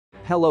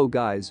Hello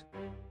guys.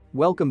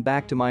 Welcome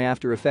back to my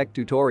After Effects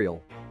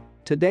tutorial.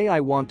 Today I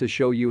want to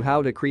show you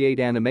how to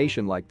create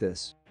animation like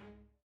this.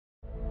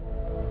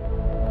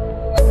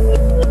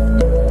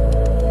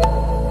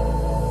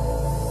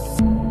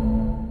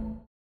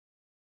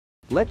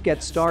 Let's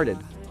get started.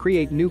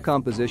 Create new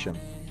composition.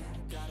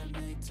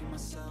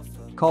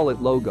 Call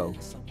it logo.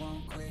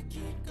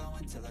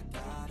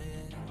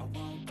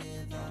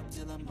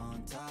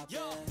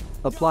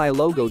 Apply a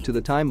logo to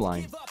the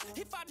timeline.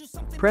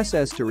 Press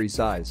S to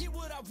resize.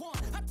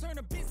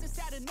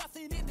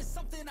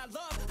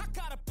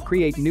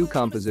 Create new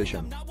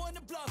composition.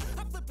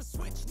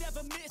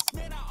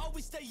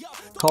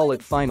 Call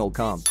it final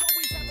comp.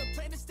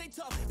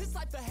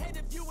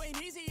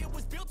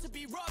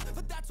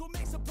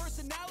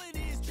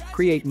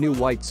 Create new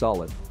white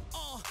solid.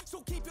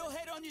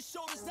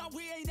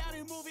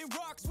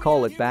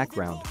 Call it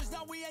background.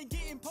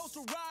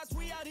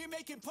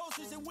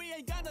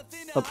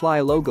 Apply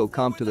a logo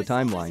comp to the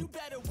timeline.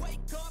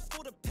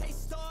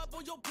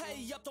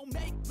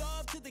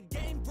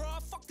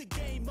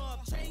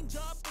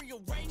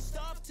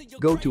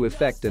 Go to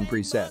Effect and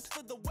Preset.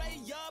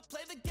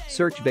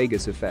 Search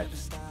Vegas Effect.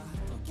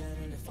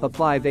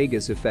 Apply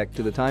Vegas Effect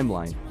to the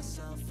timeline.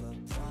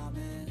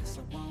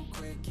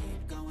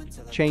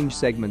 Change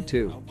segment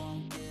to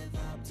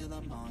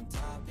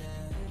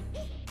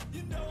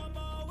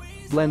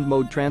blend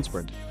mode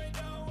transparent.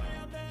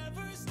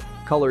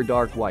 Color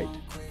dark white.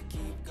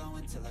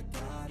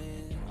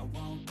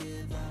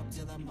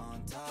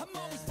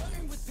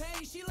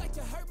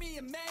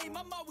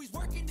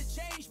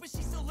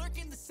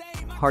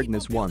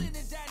 Hardness 1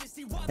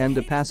 and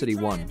opacity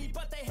 1.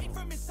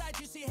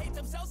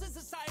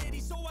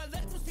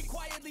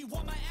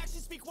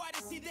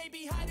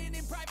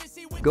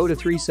 Go to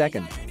 3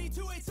 seconds.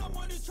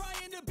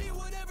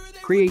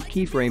 Create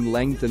keyframe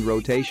length and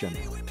rotation.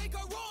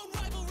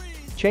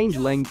 Change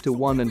length to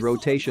 1 and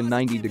rotation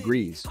 90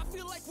 degrees.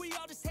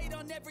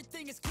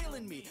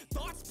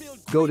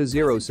 Go to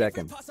 0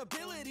 second.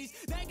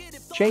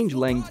 Change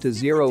length to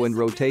 0 and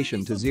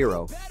rotation to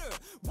 0.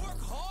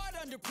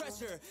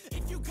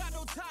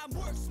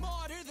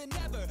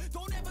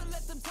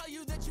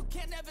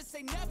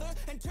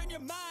 Turn your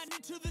mind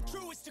into the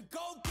truest to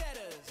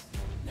go-getters.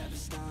 Never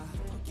stop,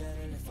 I'll get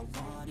it if I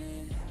want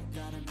it.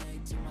 Gotta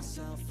make to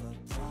myself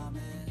a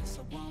promise.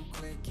 I won't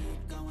quit,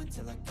 keep going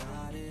till I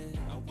got it.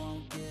 I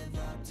won't give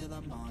up till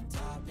I'm on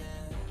top,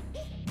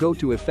 yeah. Go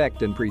to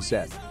Effect and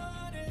Preset.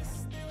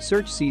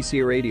 Search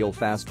CC Radial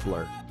Fast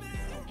Blur.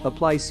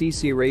 Apply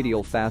CC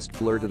Radial Fast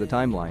Blur to the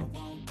timeline.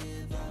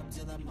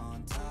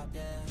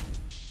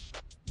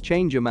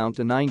 Change amount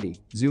to 90,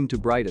 zoom to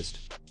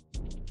brightest.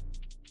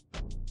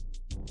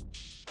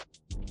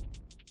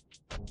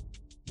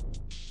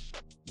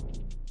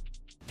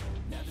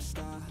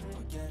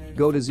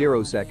 Go to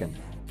 0 second.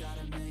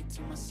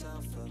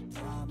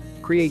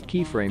 Create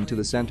keyframe to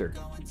the center.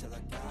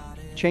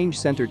 Change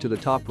center to the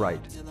top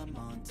right.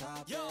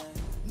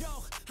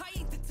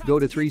 Go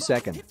to 3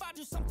 second.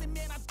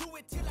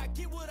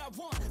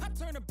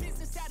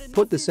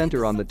 Put the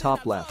center on the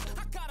top left.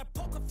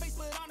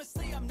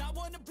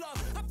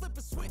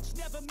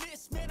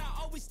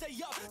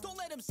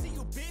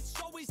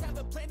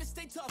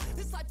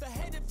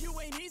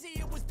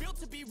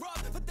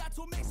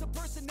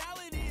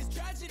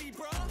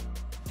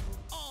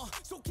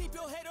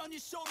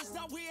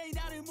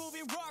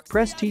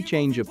 Press T,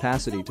 change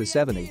opacity to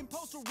 70.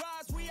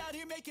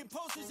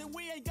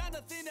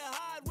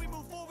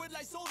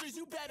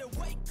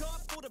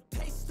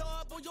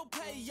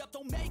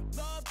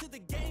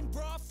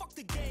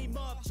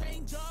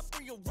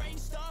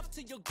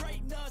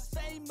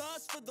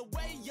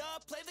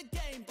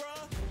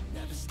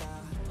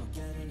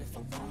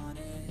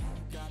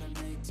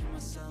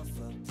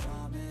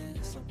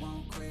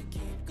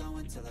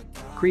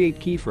 Create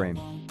keyframe.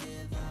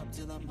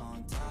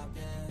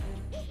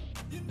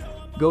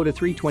 Go to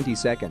 320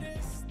 second.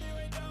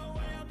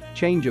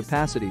 Change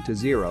opacity to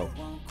 0.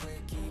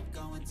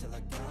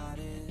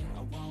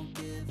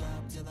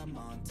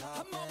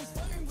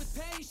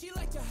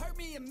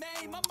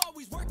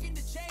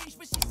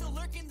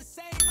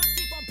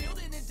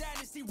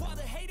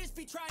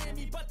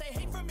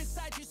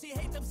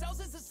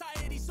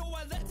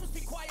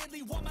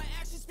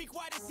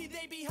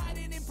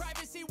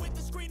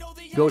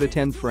 Go to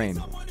 10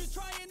 frame.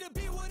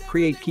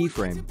 Create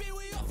keyframe.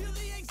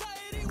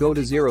 Go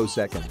to 0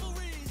 second.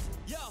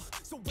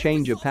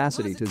 Change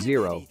opacity to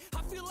 0.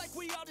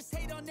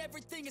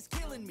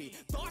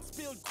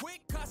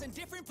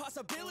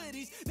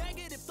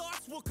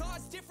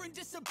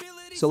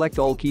 Select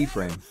all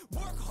keyframe.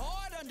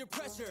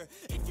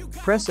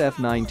 Press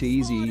F9 to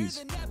easy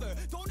ease.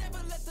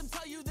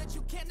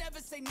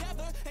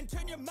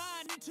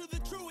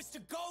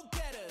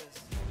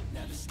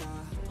 Never stop,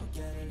 I'll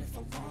get it if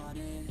I want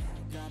it.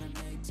 Gotta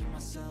make to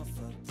myself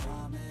a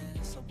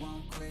promise. I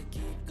won't quit,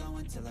 keep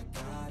going till I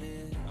got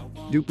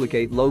it.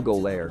 Duplicate logo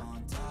layer.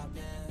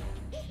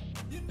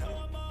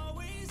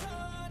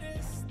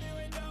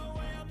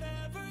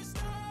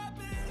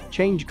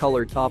 Change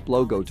color top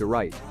logo to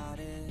right.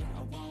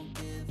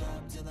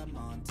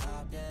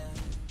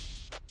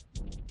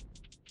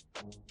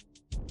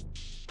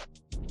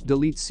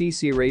 Delete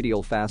CC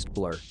radial fast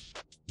blur.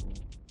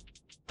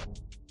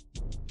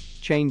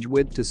 Change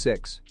width to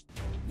 6.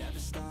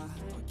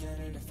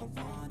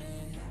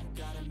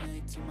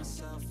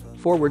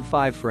 Forward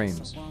 5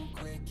 frames.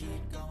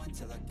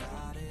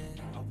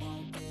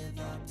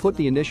 Put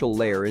the initial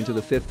layer into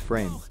the 5th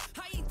frame.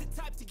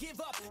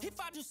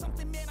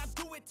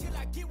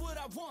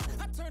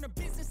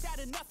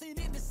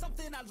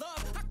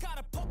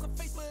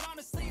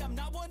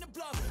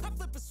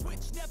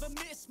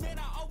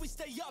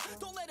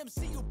 Don't let them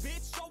see you,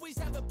 bitch. Always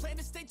have a plan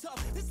to stay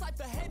tough. This life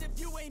ahead of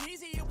you ain't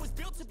easy. It was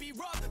built to be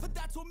rough, but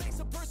that's what makes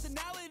a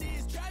personality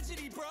is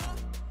tragedy, bruh.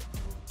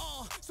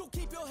 So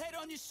keep your head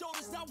on your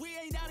shoulders. Now we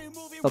ain't out here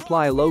moving.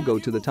 Apply a logo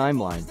to the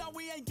timeline. Now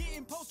we ain't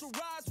getting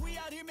posterized. We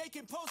out here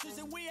making posters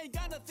and we ain't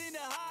got nothing to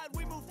hide.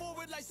 We move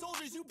forward like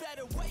soldiers. You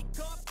better wake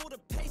up for the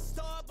pay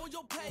stub or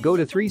you'll pay. Go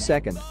to 3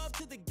 second.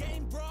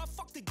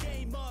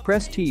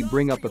 Press T,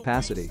 bring up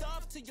opacity.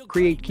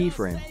 Create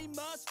keyframe.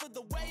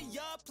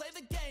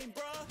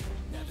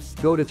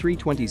 Go to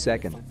 320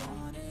 second.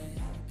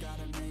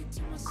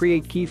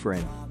 Create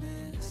keyframe.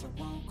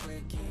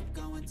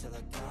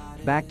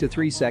 Back to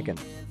 3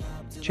 second.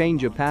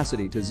 Change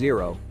opacity to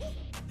 0.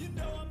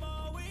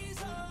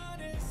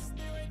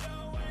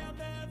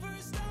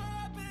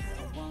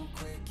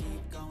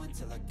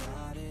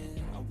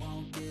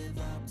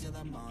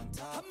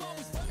 I'm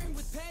always flirting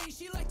with pain.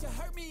 She like to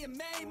hurt me and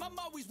maim. I'm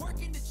always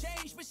working to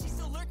change, but she's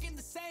still lurking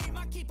the same.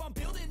 I keep on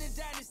building a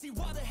dynasty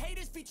while the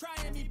haters be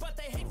trying me, but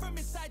they hate from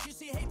inside. You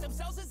see, hate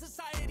themselves in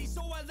society,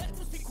 so I let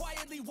them speak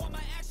quietly while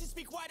my actions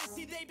speak wider.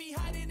 See, they be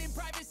hiding in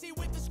privacy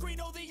with the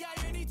screen. Oh, the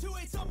irony to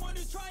hate someone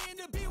who's trying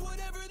to be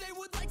whatever they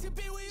would like to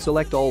be.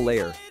 Select all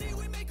layer.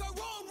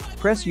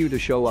 Press U to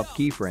show up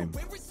keyframe.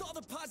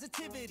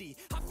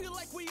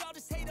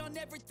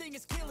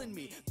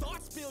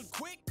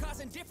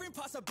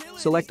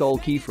 Select all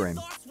keyframe.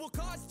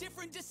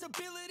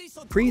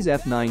 Freeze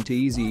F9 to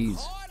easy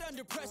ease.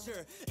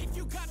 If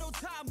you got no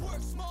time,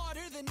 work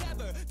smarter than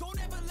ever. Don't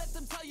ever let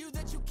them tell you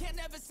that you can't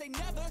never say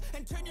never,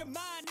 and turn your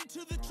mind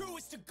into the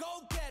truest to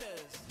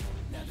go-getters.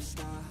 Never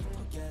stop,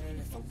 I'll get it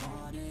if I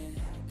want it.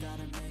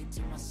 Gotta make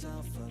to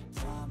myself a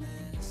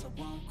promise.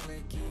 I won't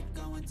quit, keep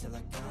going till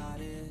I got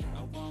it.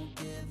 I won't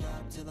give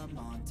up till I'm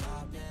on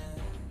top,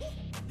 yeah.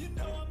 You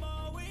know I'm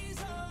always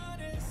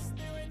honest.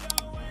 There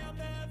ain't no way I'm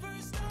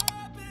ever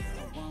stopping.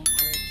 I won't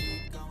quit,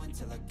 keep going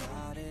till I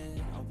got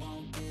it. I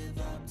won't give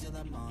up till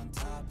I'm on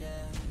top, yeah.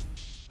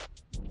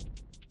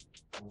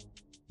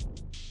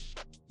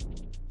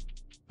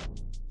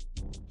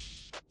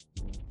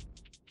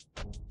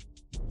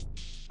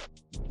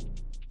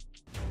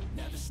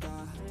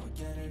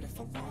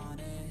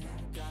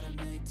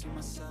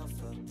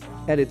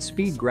 Edit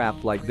speed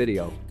graph like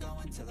video.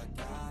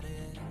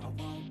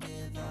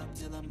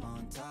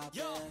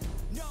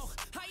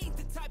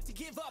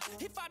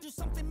 If I do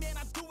something, man,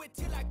 I do it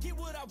till I get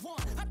what I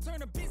want. I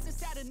turn a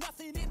business out of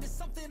nothing into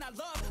something I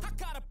love. I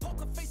got a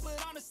poker face,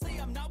 but honestly,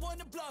 I'm not one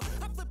to bluff.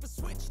 I flip a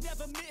switch,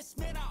 never miss,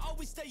 man, I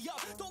always stay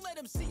up. Don't let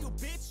them see you,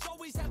 bitch,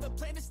 always have a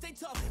plan to stay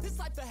tough. This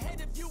life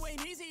ahead of you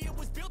ain't easy, it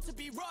was built to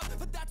be rough,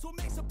 but that's what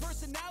makes a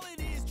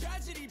personality is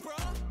tragedy,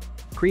 bruh.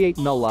 Create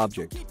null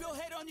object. Keep your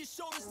head on your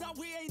shoulders. Now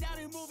we ain't out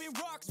here moving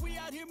rocks. We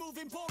out here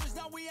moving boulders.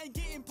 Now we ain't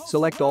getting posters.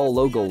 Select all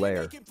logo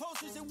layer.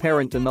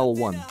 Parent to null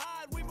 1.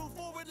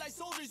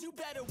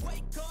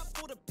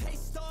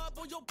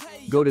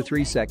 Go to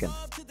 3 second.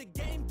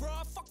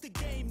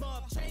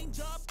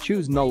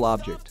 Choose null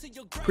object.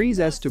 Freeze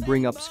S to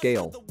bring up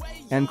scale.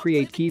 And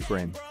create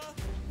keyframe.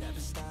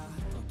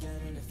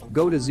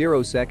 Go to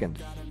 0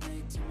 second.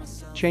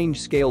 Change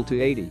scale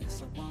to 80.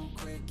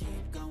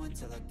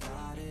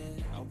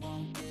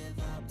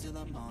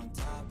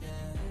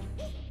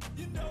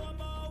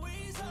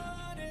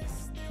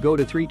 Go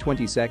to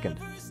 320 second.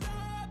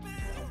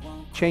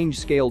 Change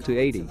scale to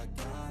 80.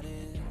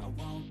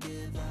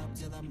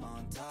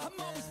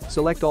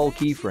 Select all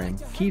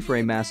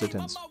keyframe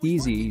acetance,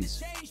 easy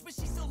ease.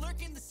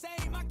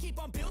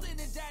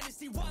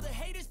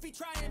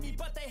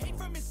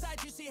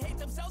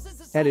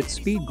 Edit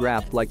speed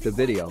graph like the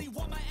video.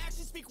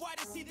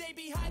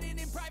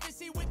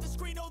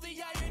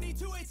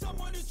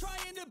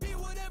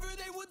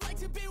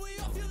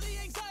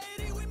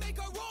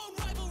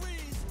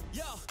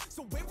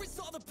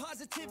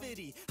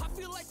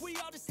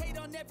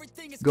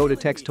 Go to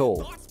text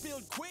hole.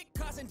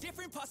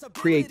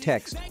 Create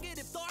text.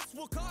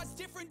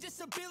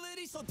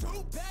 So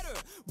do better,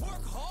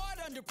 work hard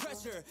under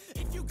pressure.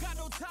 If you got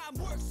no time,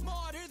 work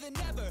smarter than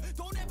ever.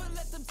 Don't ever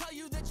let them tell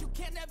you that you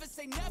can't never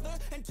say never,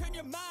 and turn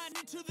your mind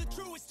into the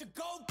truest to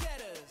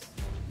go-getters.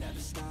 Never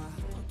stop,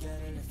 I'll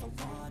get it if I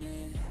want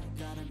it.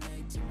 Gotta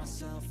make to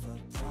myself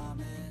a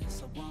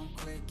promise. I won't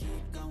quit,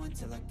 keep going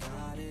till I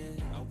got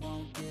it. I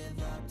won't give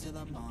up till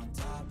I'm on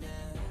top,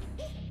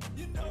 yeah.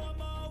 You know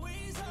I'm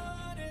always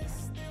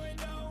honest. There ain't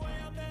no way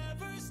I'm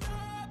ever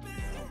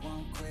stopping. I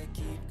won't quit,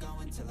 keep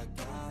going till I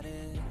got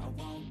it. I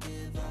won't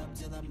give up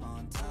till I'm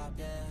on top,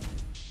 yeah.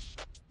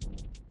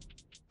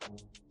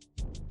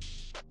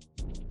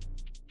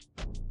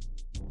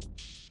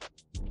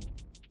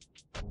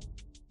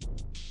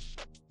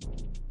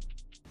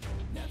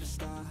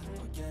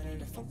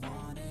 I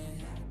want it.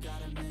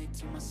 Gotta make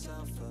to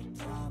myself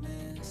a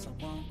promise.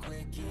 I won't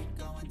quit, keep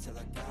going till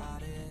I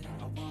got it.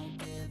 I won't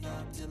give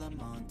up till I'm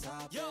on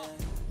top. Yo,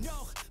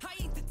 no,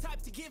 I ain't the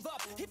type to give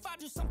up. If I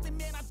do something,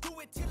 man, I do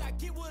it till I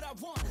get what I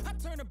want. I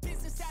turn a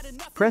business out of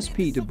nothing. Press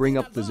P to bring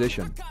up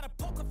position.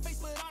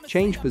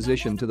 Change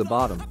position to the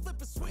bottom.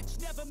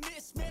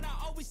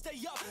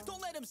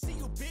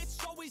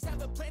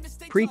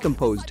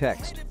 Pre-compose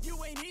text.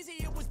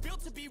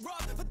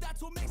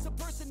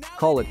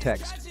 Call it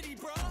text.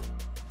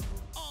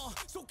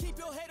 So keep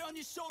your head on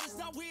your shoulders.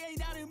 Now we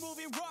ain't out here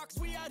moving rocks.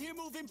 We out here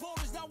moving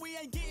boulders. Now we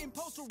ain't getting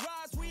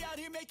posterized. We out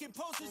here making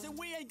posters and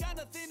we ain't got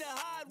nothing to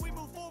hide. We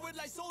move forward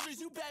like soldiers.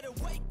 You better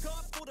wake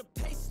up for the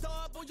pay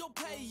stub or you'll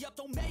pay up.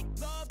 Don't make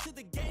love to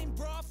the game,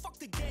 bruh. Fuck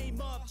the game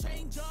up.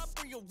 Change up,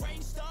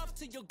 rearrange stuff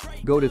to your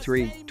great. Go to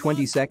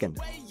 20 seconds.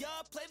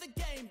 Play the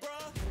game,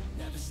 bruh.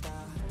 Never stop,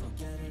 I'll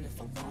get it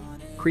if I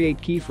want it. Create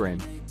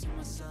keyframe.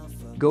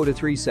 Go to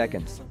 3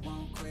 seconds.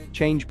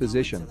 Change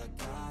position.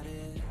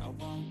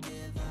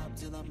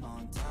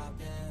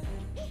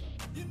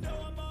 You know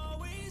I'm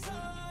always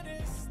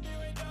honest.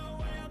 There ain't no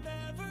way I'm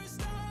ever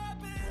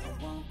stopping.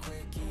 I won't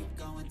quit, keep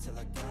going till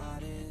I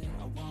got it.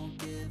 I won't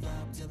give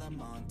up till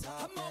I'm on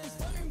top. I'm always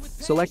flirting with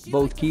Select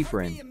both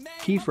keyframe.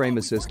 Keyframe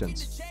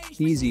assistance.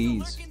 Easy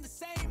ease.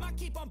 I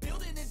keep on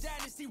building a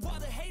dynasty while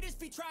the haters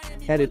be trying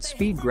me. Edit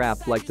speed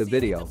graph like the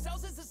video. So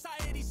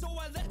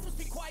I let them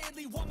speak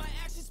quietly while my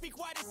actions speak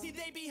wider. See,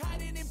 they be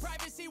hiding in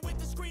privacy with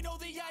the screen. Oh,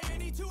 the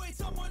irony to hate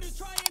someone who's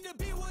trying to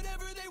be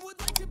whatever they would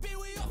like to be.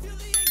 We all feel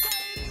the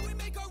anxiety, we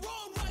make our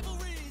own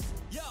rivalries.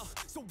 Yo,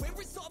 so where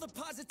is all the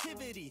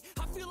positivity?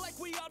 I feel like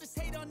we all just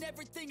hate on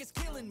everything, it's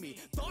killing me.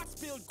 Thoughts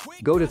build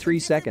quick. Go to 3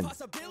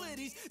 seconds.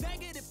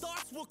 Negative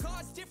thoughts will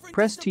cause different.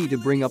 Press T to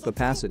bring up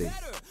opacity.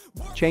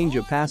 Change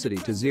opacity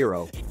to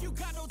 0. If you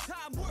got no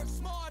time, work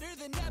smarter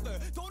than ever.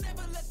 Don't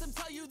ever let them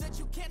tell you that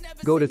you can't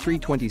never. Go to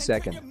 320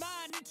 seconds. Turn your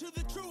mind into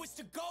the truest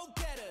to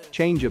go-getters.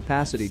 Change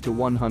opacity to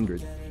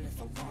 100.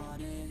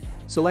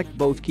 Select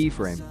both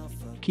keyframe.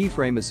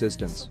 Keyframe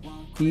assistance.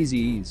 Easy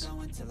ease.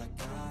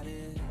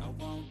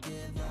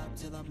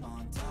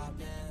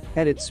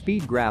 Edit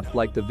speed graph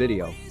like the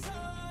video.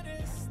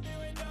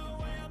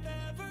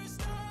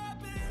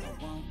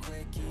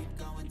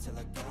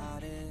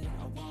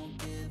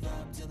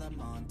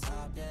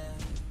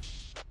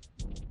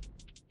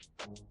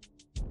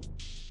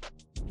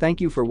 Thank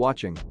you for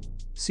watching.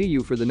 See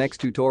you for the next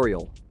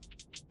tutorial.